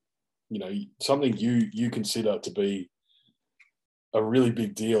 you know, something you consider to be a really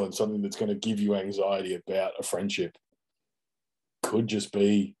big deal and something that's going to give you anxiety about a friendship could just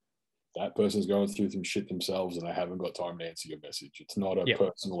be that person's going through some shit themselves and they haven't got time to answer your message. It's not a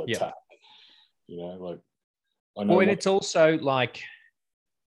personal attack. You know, like, I know. Well, and it's also like,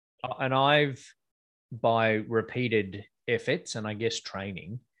 and I've, by repeated efforts and I guess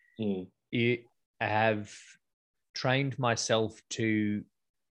training, I have trained myself to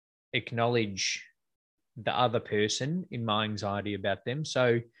acknowledge the other person in my anxiety about them.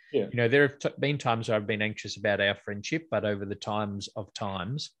 So, you know, there have been times where I've been anxious about our friendship, but over the times,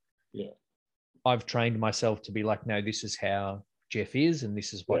 I've trained myself to be like, no, this is how Jeff is, and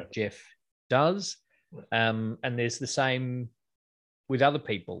this is what Jeff does. And there's the same with other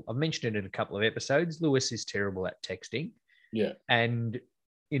people. I've mentioned it in a couple of episodes. Lewis is terrible at texting. Yeah. And,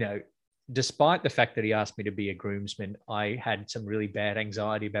 you know, despite the fact that he asked me to be a groomsman, I had some really bad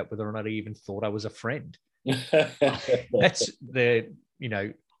anxiety about whether or not he even thought I was a friend. That's the, you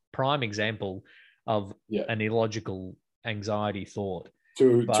know, prime example of an illogical anxiety thought.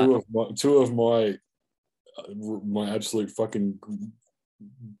 Two of my absolute fucking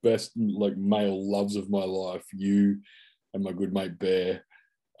best, like, male loves of my life, you and my good mate Bear.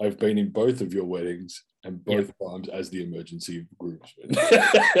 I've been in both of your weddings and both times as the emergency groomsman.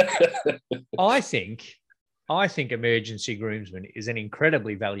 I think emergency groomsman is an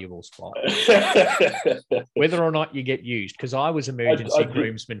incredibly valuable spot, whether or not you get used. Because I was emergency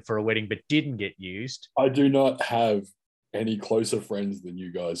groomsman for a wedding, but didn't get used. I do not have any closer friends than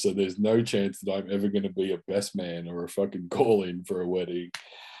you guys, so there's no chance that I'm ever going to be a best man or a fucking call-in for a wedding.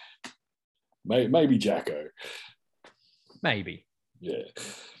 Maybe Jacko. Maybe. Yeah.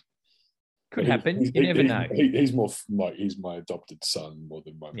 Could happen. You never know. He's my adopted son more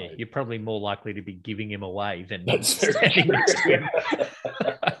than my mate. You're probably more likely to be giving him away than standing next to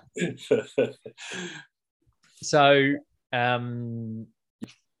him. So,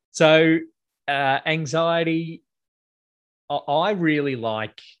 anxiety. I really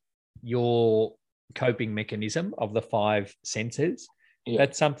like your coping mechanism of the 5 senses. Yeah.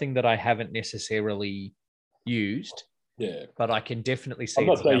 That's something that I haven't necessarily used. Yeah, but I can definitely see. I'm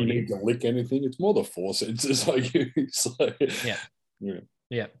not saying you need to lick anything. It's more the 4 senses I use.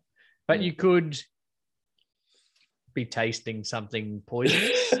 Yeah. But you could be tasting something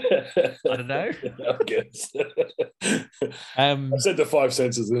poisonous. I don't know. I guess. I said the 5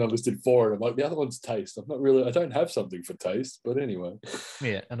 senses, and then I listed 4, and I'm like, the other one's taste. I don't have something for taste, but anyway.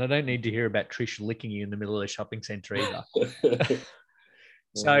 Yeah, and I don't need to hear about Trish licking you in the middle of the shopping centre either.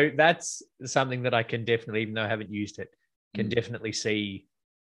 So that's something that I can definitely, even though I haven't used it, can definitely see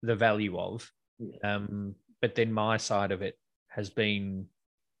the value of. But then my side of it has been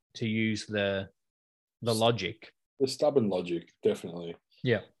to use the logic. The stubborn logic, definitely.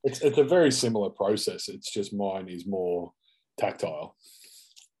 Yeah. It's a very similar process. It's just mine is more tactile.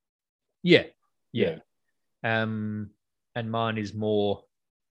 Yeah. And mine is more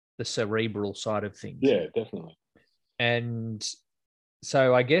the cerebral side of things. Yeah, definitely. And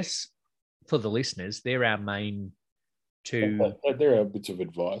so I guess for the listeners, they're our main 2 there are bits of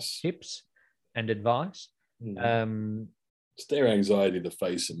advice, tips and advice. Stare anxiety in the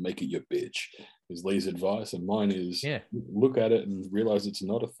face and make it your bitch is Lee's advice, and mine is look at it and realize it's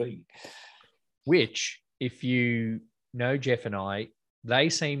not a thing. Which, if you know Jeff and I, they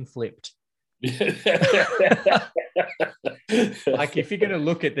seem flipped. Like, if you're going to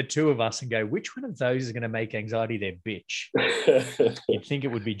look at the 2 of us and go, which one of those is going to make anxiety their bitch? You'd think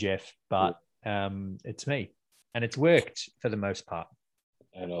it would be Jeff, but it's me. And it's worked for the most part.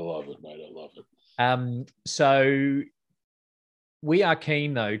 And I love it, mate. I love it. So we are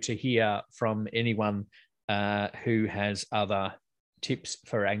keen, though, to hear from anyone who has other tips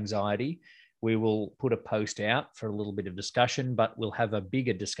for anxiety. We will put a post out for a little bit of discussion, but we'll have a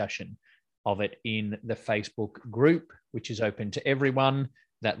bigger discussion of it in the Facebook group, which is open to everyone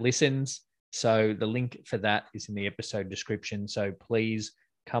that listens. So the link for that is in the episode description. So please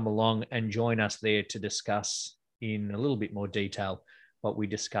come along and join us there to discuss in a little bit more detail what we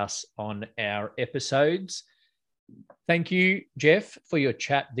discuss on our episodes. Thank you, Jeff, for your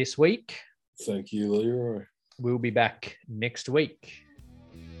chat this week. Thank you, Leroy. We'll be back next week.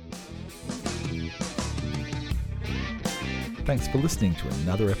 Thanks for listening to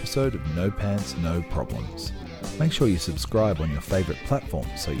another episode of No Pants, No Problems. Make sure you subscribe on your favourite platform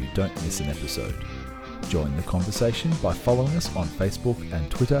so you don't miss an episode. Join the conversation by following us on Facebook and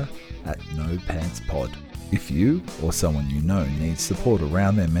Twitter at NoPantsPod. If you or someone you know needs support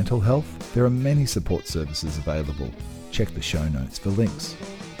around their mental health, there are many support services available. Check the show notes for links.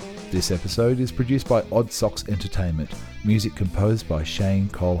 This episode is produced by Odd Socks Entertainment, music composed by Shane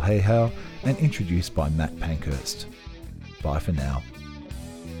Cole Hayhow and introduced by Matt Pankhurst. Bye for now.